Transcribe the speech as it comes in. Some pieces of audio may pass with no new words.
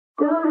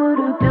I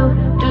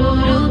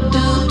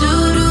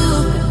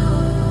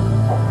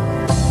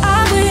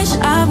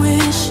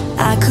wish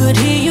I could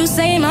hear you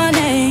say my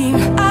name.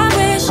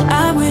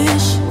 I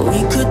wish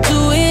we could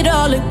do it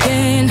all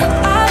again.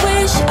 I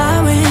wish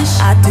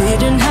I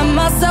didn't have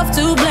myself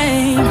to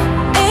blame.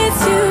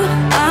 It's you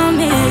I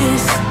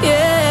miss,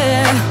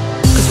 yeah.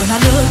 Cause when I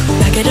look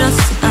back at us,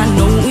 I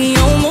know we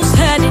almost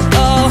had it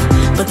all,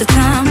 but the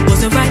time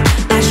wasn't right.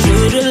 I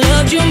should've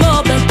loved you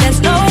more, but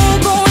there's no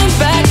going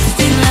back.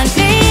 Still I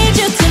need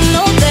you to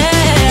know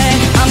that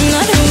I'm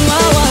not who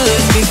I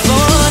was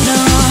before, no.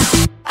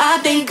 I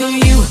think of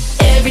you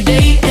every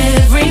day,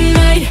 every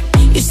night.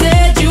 You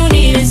said you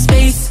needed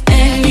space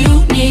and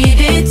you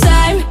needed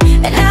time,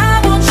 and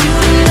I want you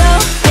to know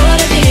what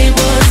I did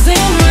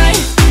wasn't right.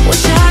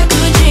 Wish I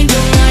could change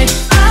your mind.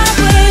 I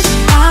wish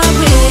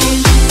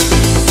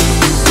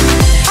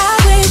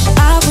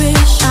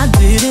I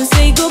didn't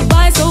say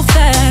goodbye so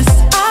fast.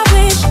 I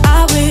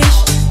wish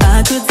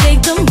I could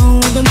take the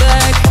moment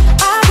back.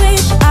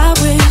 I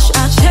wish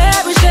I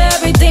cherished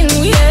everything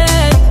we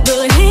had,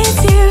 but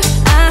it's you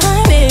I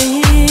miss.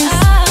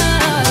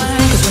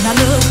 Cause when I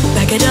look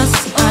back at us,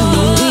 I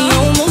know we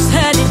almost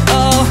had it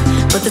all,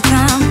 but the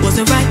time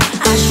wasn't right.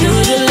 I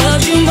should've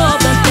loved you more,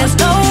 but there's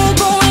no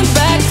going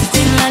back.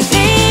 Still I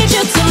need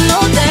you to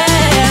know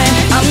that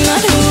I'm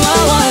not who I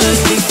was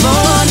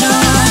before, no.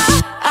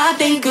 I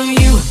think of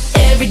you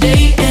every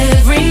day,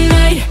 every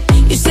night.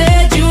 You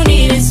said you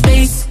needed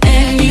space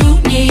and you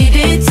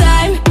needed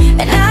time,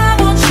 and I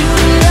want you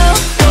to know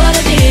what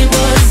I did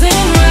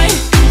wasn't right.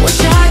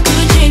 Wish I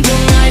could change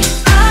your mind.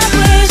 I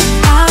wish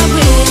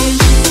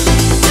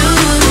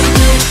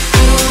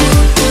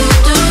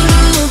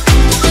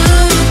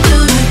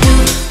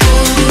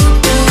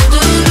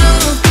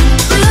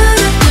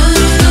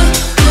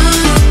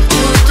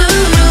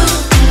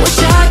wish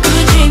I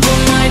could change your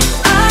mind.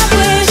 I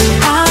wish.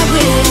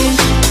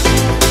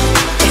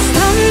 It's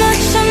not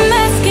much I'm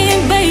asking,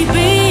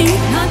 baby.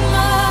 Not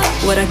much.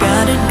 What I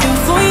gotta do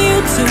for you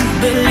to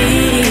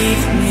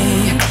believe me?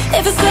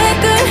 If a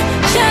second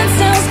chance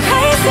sounds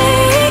crazy,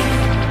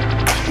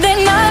 then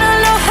I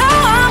don't know how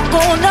I'm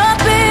gonna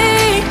be.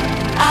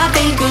 I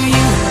think of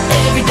you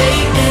every day,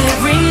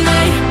 every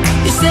night.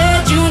 You said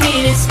you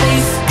needed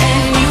space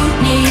and you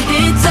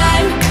needed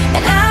time,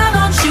 and I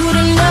want you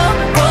to know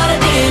what I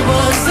did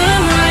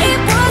wasn't right.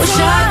 Wish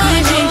I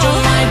could change your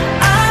mind.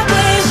 I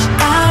wish.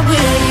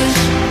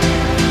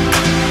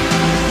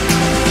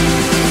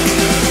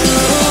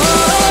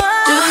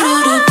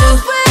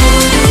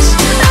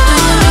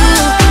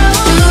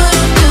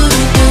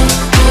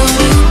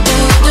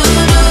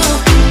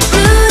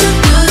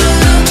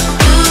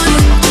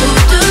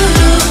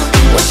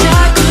 Wish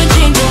I could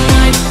change your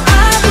mind.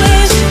 I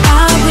wish.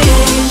 I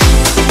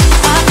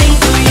think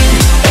of you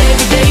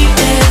every day,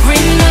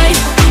 every night.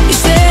 You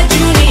said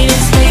you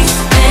needed space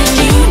and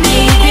you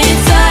needed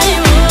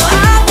time.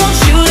 I want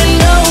you to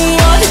know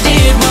what I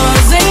did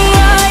wasn't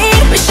right.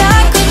 Wish I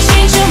could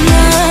change your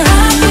mind.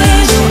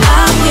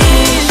 I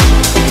wish.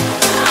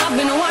 I've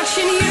been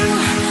watching you,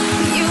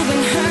 you've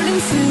been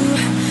hurting too.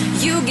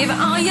 You give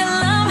all your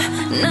love,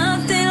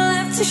 nothing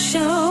left to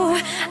show.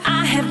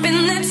 I have been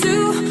there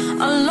too,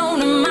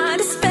 alone in my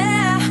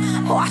despair,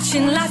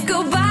 watching life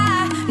go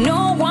by,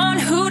 no one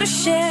who to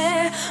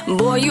share.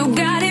 Boy, you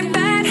got it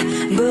bad,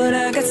 but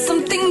I got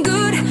something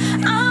good.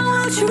 I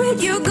will treat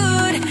you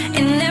good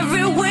in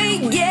every way,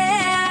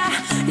 yeah.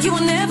 You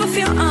will never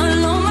feel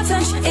alone, my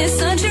touch is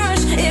such a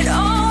rush, it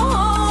overflows.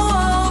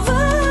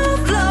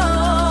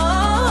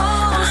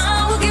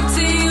 I will give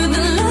to you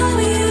the love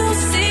you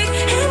seek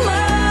and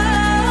more.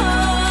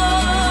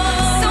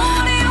 So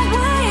what are you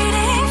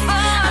waiting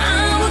for?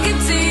 I will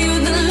give to you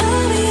the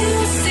love you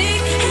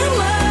seek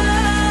and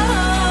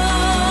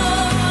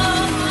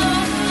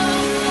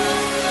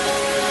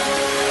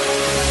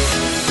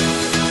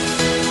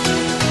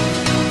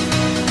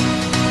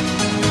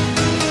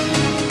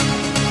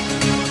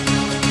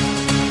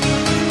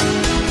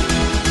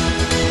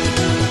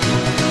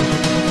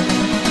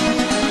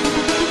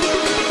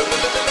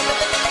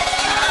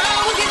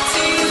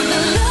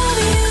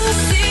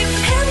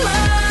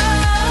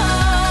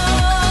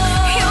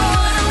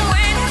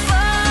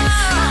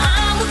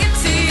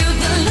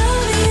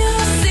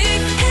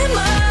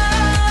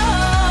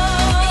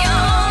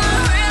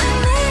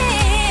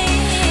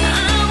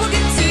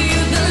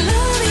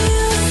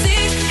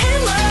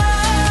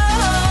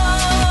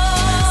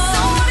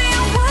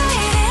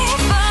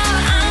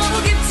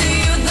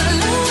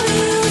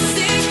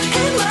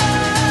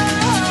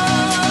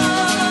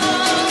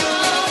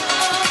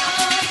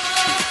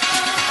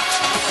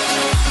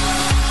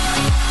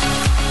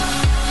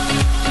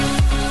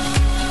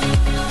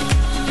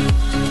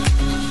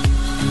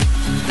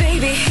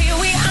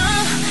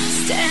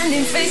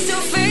face to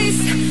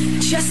face,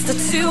 just the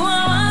two of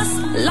us,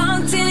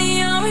 locked in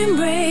your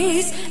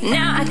embrace.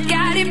 Now I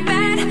got it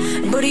bad,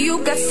 but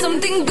you got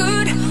something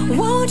good.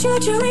 Won't you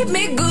treat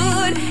me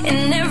good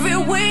in every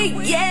way,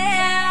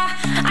 yeah.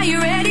 Are you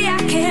ready? I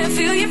can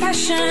feel your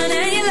passion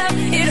and your love,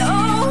 it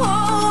overflows.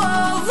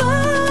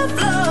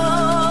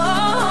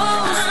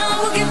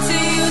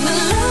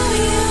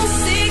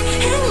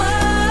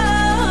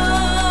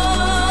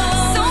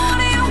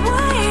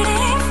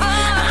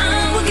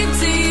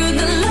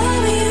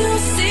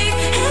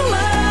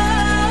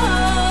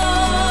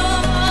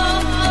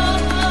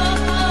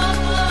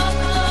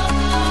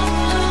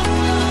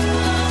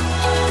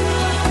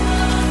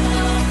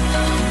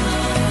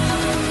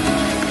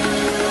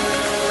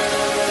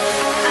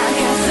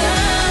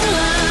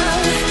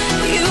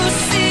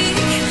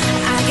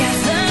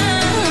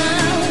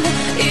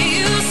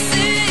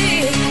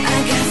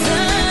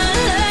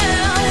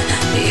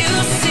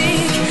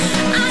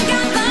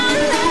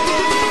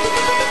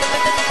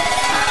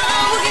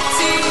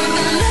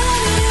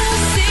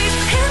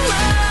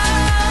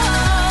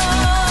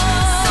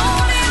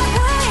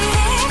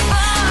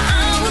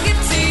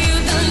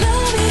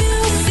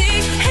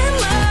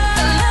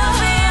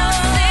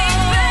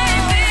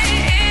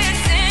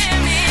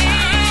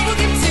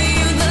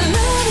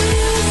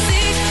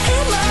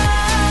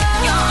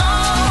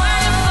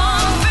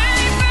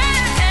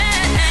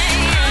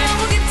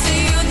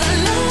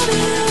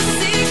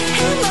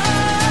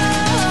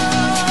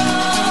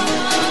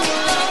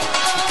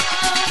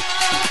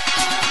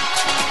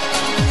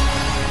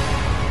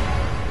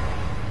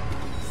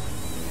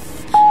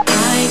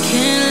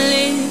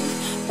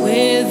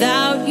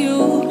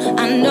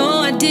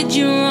 did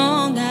you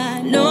wrong.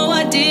 I know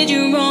I did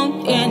you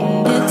wrong,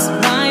 and it's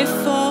my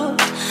fault.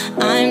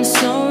 I'm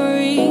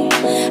sorry.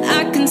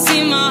 I can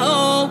see my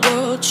whole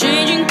world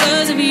changing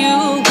 'cause of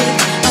you.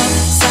 It's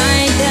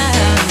upside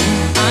down.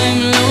 I'm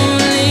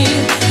lonely.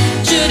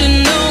 Should've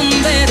known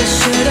better.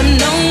 Should've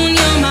known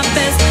you're my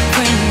best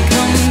friend.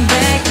 Come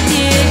back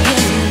here,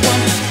 give me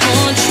one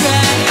more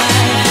try.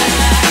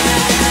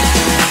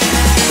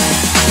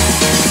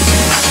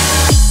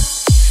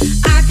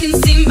 I can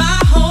see my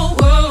whole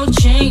world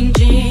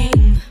changing.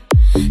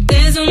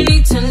 There's no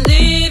need to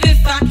live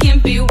if I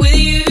can't be with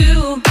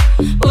you.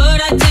 What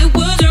I did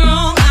was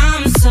wrong,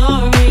 I'm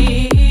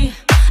sorry.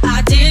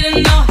 I didn't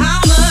know how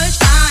much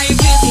I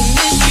really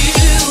missed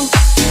you.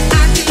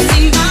 I can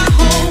see my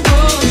whole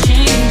world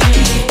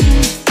changing.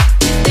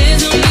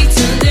 There's no need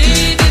to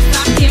live if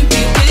I can't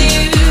be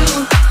with you.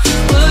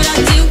 What I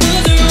did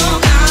was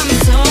wrong, I'm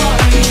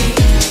sorry.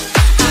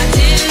 I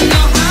didn't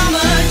know how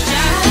much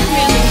I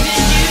really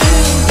missed you.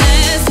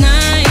 Last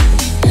night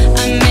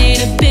I made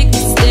a big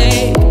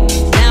mistake.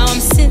 Now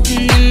I'm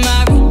sitting in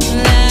my room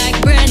like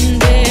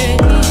Brandy,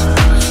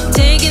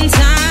 taking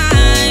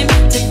time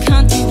to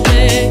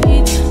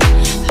contemplate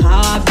how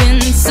I've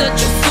been such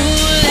a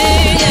fool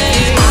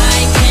lately. I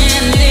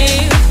can't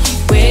live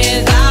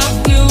without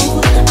you.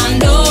 I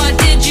know I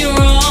did you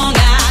wrong.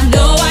 I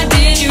know I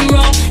did you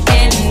wrong,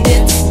 and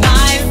it's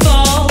my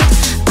fault.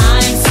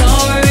 I'm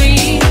sorry.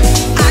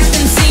 I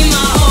can see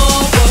my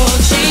whole world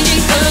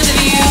changing 'cause of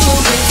you.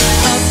 It's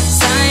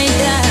upside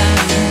down.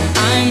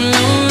 I'm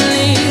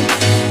lonely.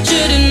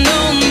 Should've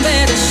known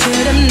better.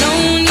 Should've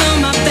known you're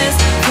my best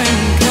friend.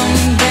 Come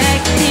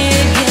back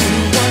here, give me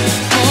one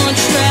more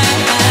try.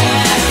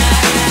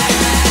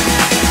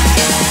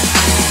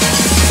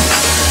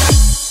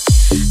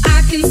 I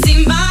can see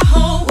my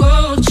whole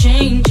world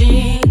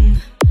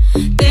changing.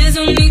 There's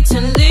no need to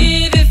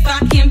live if I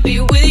can't be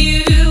with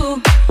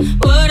you.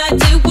 What I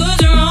did was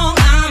wrong,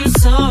 I'm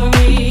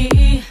sorry.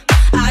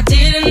 I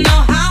didn't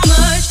know how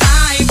much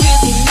I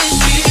really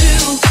missed you.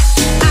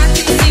 I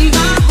can see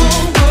my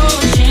whole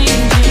world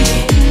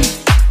changing.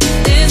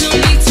 There's no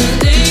need to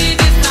live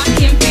if I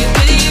can't be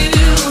with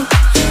you.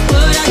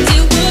 What I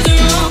did was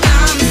wrong,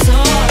 I'm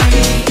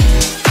sorry.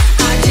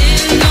 I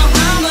didn't know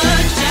how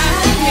much I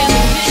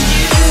really missed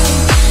you.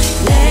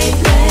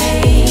 Lately,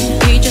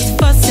 we just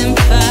fuss and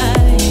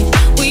fight.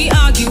 We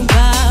argue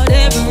about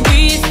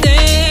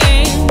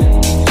everything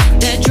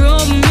that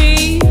drove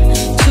me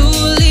to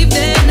leave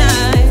that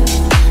night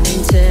and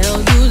tell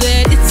you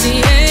that it's the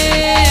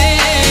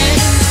end.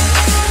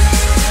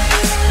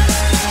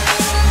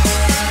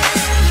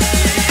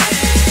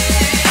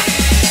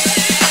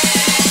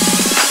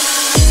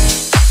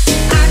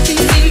 I can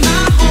see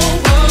my whole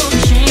world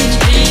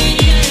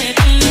changing.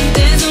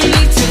 There's no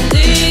need to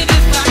live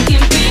if I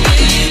can't be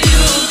with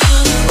you.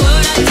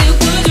 What I did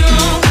was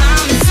wrong,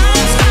 I'm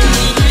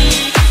sorry.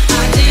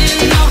 I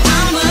didn't know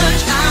how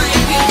much I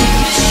really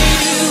missed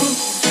you.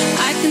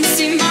 I can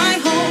see my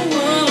whole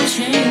world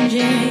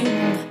changing.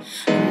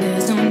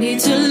 There's no need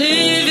to live